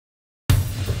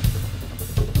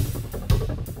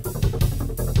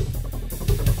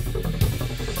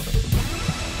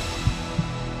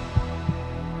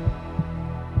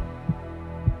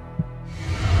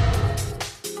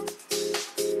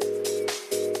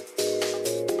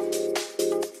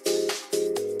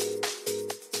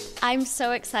I'm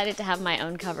so excited to have my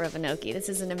own cover of ANOKHI. This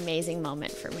is an amazing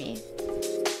moment for me.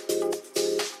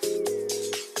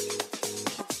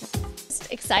 It's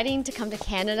exciting to come to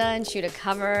Canada and shoot a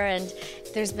cover, and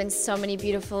there's been so many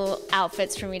beautiful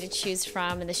outfits for me to choose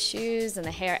from, and the shoes and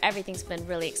the hair, everything's been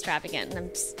really extravagant,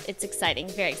 and it's exciting,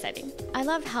 very exciting. I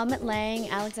love Helmut Lang,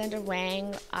 Alexander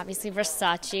Wang, obviously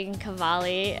Versace and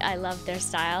Cavalli. I love their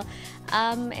style.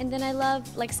 And then I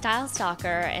love like Style Stalker,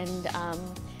 and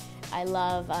I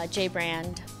love J.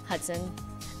 Brand, Hudson.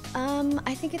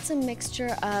 I think it's a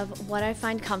mixture of what I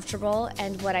find comfortable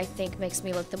and what I think makes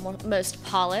me look the most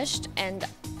polished, and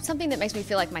something that makes me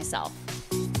feel like myself.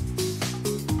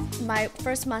 My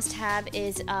first must-have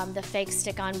is the fake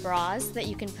stick-on bras that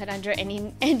you can put under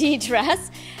any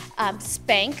dress.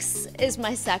 Spanx is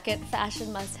my second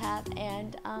fashion must-have,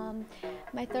 and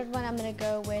my third one, I'm gonna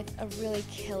go with a really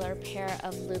killer pair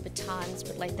of Louboutins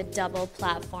with like the double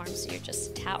platform, so you're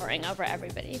just towering over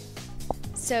everybody.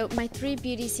 So my 3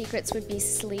 beauty secrets would be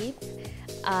sleep,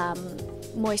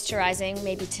 moisturizing,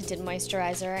 maybe tinted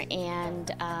moisturizer,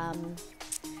 and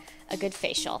a good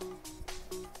facial.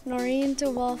 Noureen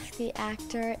DeWulf, the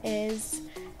actor, is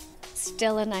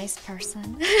still a nice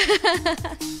person.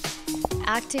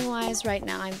 Acting-wise, right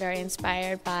now I'm very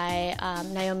inspired by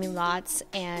Naomi Watts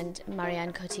and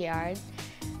Marianne Cotillard.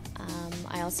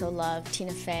 I also love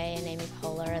Tina Fey and Amy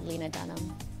Poehler, Lena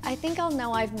Dunham. I think I'll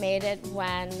know I've made it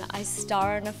when I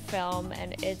star in a film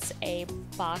and it's a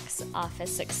box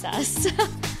office success.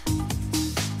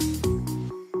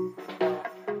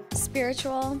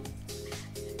 Spiritual,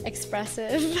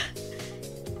 expressive,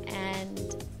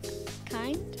 and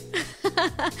kind,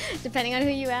 depending on who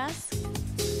you ask.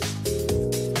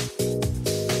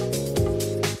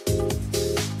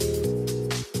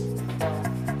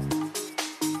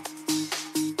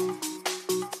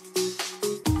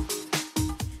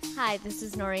 Hi, this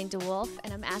is Noureen DeWulf,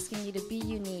 and I'm asking you to be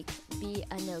unique, be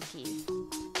ANOKHI.